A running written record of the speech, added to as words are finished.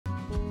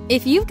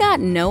If you've got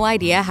no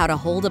idea how to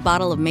hold a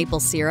bottle of maple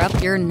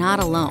syrup, you're not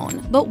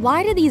alone. But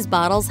why do these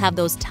bottles have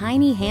those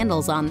tiny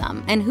handles on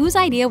them, and whose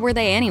idea were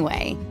they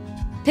anyway?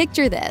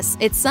 Picture this.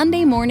 It's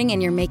Sunday morning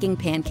and you're making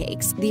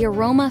pancakes. The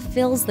aroma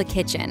fills the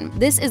kitchen.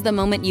 This is the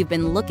moment you've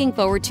been looking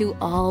forward to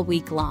all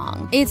week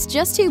long. It's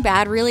just too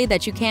bad, really,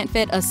 that you can't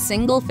fit a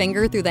single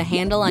finger through the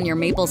handle on your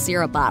maple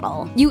syrup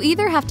bottle. You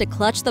either have to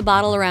clutch the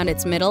bottle around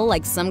its middle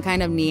like some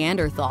kind of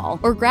Neanderthal,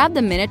 or grab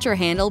the miniature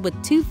handle with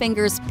 2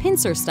 fingers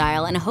pincer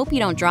style and hope you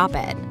don't drop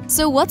it.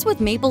 So what's with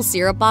maple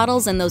syrup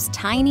bottles and those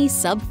tiny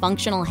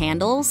sub-functional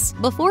handles?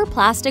 Before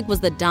plastic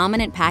was the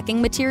dominant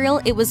packing material,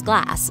 it was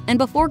glass, and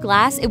before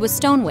glass, it was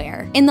stoneware.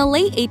 In the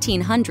late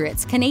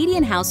 1800s,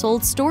 Canadian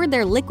households stored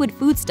their liquid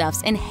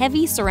foodstuffs in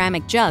heavy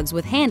ceramic jugs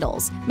with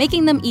handles,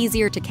 making them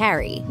easier to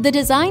carry. The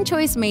design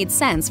choice made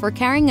sense for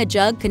carrying a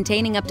jug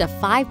containing up to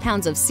 5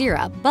 pounds of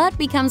syrup, but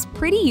becomes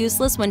pretty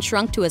useless when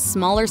shrunk to a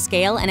smaller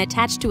scale and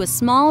attached to a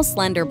small,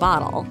 slender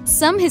bottle.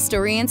 Some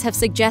historians have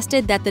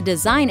suggested that the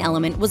design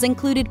element was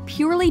included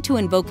purely to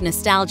invoke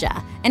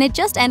nostalgia, and it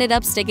just ended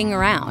up sticking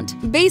around.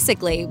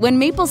 Basically, when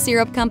maple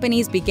syrup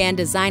companies began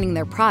designing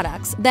their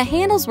products, the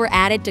handles were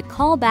added to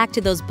call back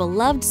to those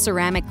beloved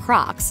ceramic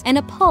crocks and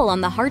a pull on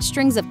the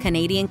heartstrings of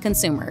Canadian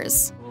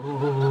consumers.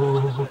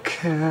 Oh,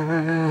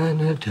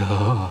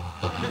 Canada.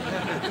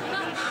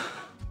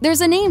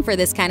 There's a name for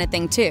this kind of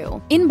thing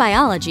too. In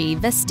biology,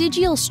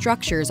 vestigial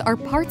structures are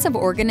parts of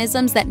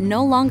organisms that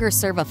no longer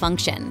serve a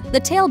function.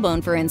 The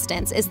tailbone, for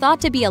instance, is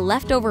thought to be a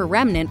leftover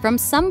remnant from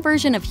some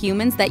version of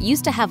humans that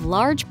used to have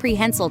large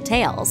prehensile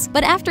tails.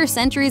 But after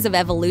centuries of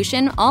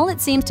evolution, all it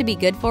seems to be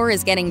good for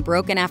is getting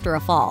broken after a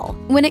fall.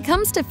 When it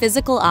comes to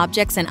physical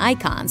objects and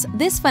icons,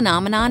 this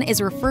phenomenon is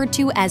referred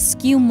to as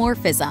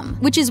skeuomorphism,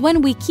 which is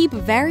when we keep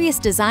various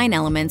design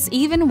elements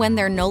even when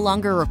they're no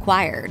longer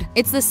required.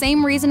 It's the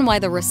same reason why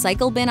the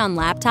recycle bin on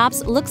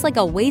laptops looks like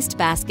a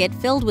wastebasket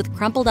filled with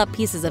crumpled up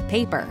pieces of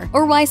paper,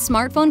 or why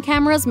smartphone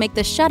cameras make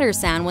the shutter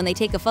sound when they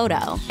take a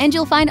photo. And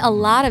you'll find a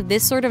lot of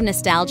this sort of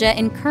nostalgia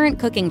in current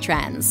cooking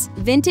trends.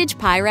 Vintage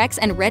Pyrex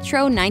and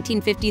retro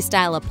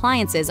 1950s-style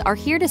appliances are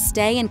here to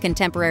stay in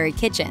contemporary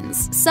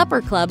kitchens.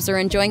 Supper clubs are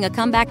enjoying a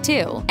comeback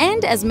too.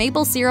 And as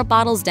maple syrup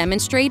bottles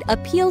demonstrate,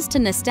 appeals to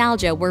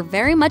nostalgia were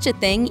very much a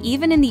thing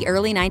even in the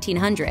early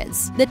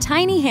 1900s. The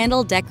tiny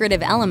handle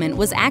decorative element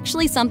was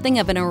actually something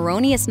of an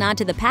erroneous nod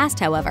to the past,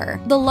 however.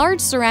 The large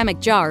ceramic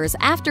jars,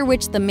 after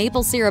which the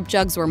maple syrup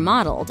jugs were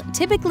modeled,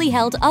 typically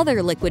held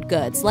other liquid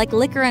goods like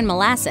liquor and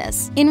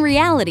molasses. In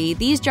reality,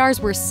 these jars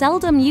were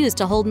seldom used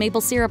to hold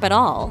maple syrup at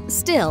all.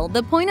 Still,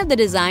 the point of the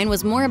design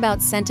was more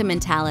about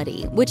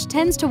sentimentality, which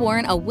tends to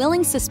warrant a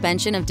willing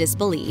suspension of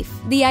disbelief.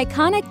 The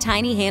iconic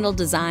tiny handle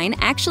design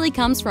actually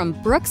comes from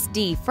Brooks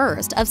D.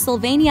 First of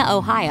Sylvania,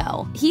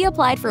 Ohio. He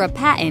applied for a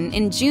patent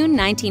in June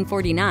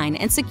 1949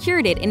 and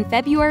secured it in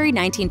February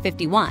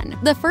 1951.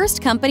 The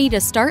first company to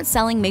start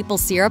selling maple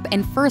syrup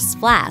in first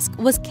flask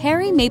was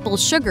Carey Maple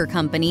Sugar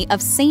Company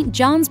of St.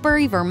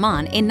 Johnsbury,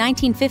 Vermont in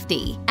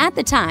 1950. At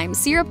the time,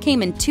 syrup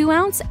came in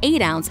 2-ounce,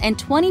 8-ounce, and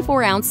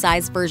 24-ounce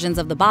size versions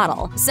of the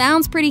bottle.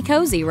 Sounds pretty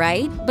cozy,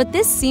 right? But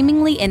this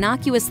seemingly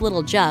innocuous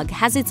little jug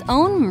has its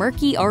own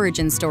murky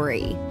origin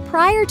story.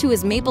 Prior to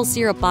his maple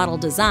syrup bottle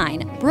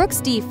design, Brooks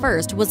D.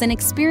 First was an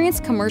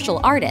experienced commercial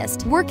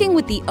artist working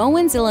with the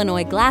Owens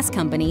Illinois Glass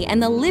Company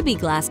and the Libby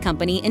Glass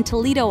Company in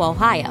Toledo,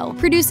 Ohio,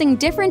 producing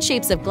different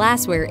shapes of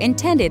glassware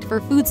intended for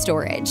food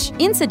storage.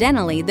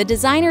 Incidentally, the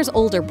designer's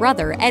older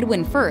brother,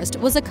 Edwin First,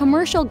 was a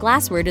commercial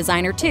glassware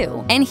designer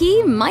too, and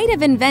he might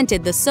have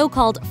invented the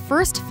so-called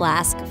first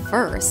flask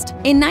first.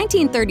 In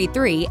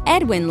 1933,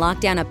 Edwin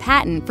locked down a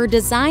patent for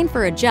design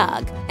for a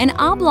jug, an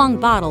oblong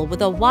bottle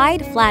with a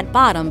wide, flat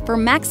bottom for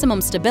maximum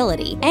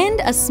stability,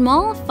 and a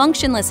small,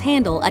 functionless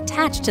handle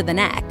attached to the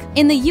neck.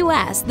 In the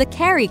US, the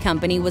Carey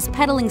Company was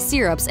peddling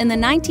syrups in the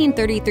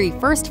 1933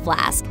 first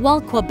flask,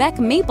 while Quebec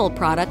Maple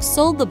Products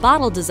sold the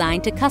bottle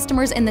design to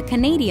customers in the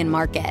Canadian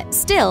market.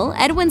 Still,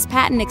 Edwin's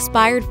patent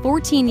expired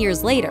 14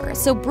 years later,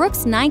 so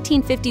Brooks'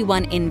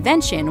 1951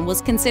 invention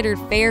was considered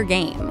fair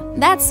game.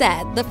 That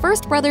said, the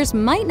First brothers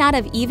might not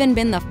have even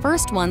been the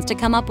first ones to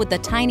come up with the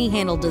tiny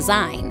handle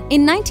design.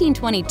 In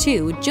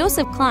 1922,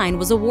 Joseph Klein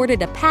was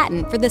awarded a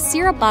patent for the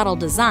syrup bottle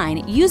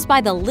design used by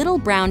the Little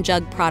Brown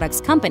Jug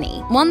Products Company,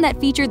 one that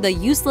featured the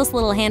useless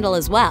little handle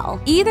as well.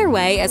 Either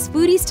way, as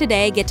foodies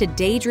today get to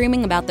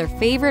daydreaming about their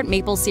favorite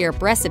maple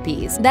syrup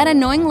recipes, that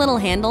annoying little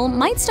handle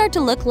might start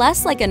to look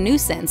less like a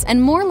nuisance and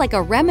more like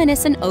a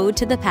reminiscent ode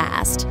to the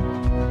past.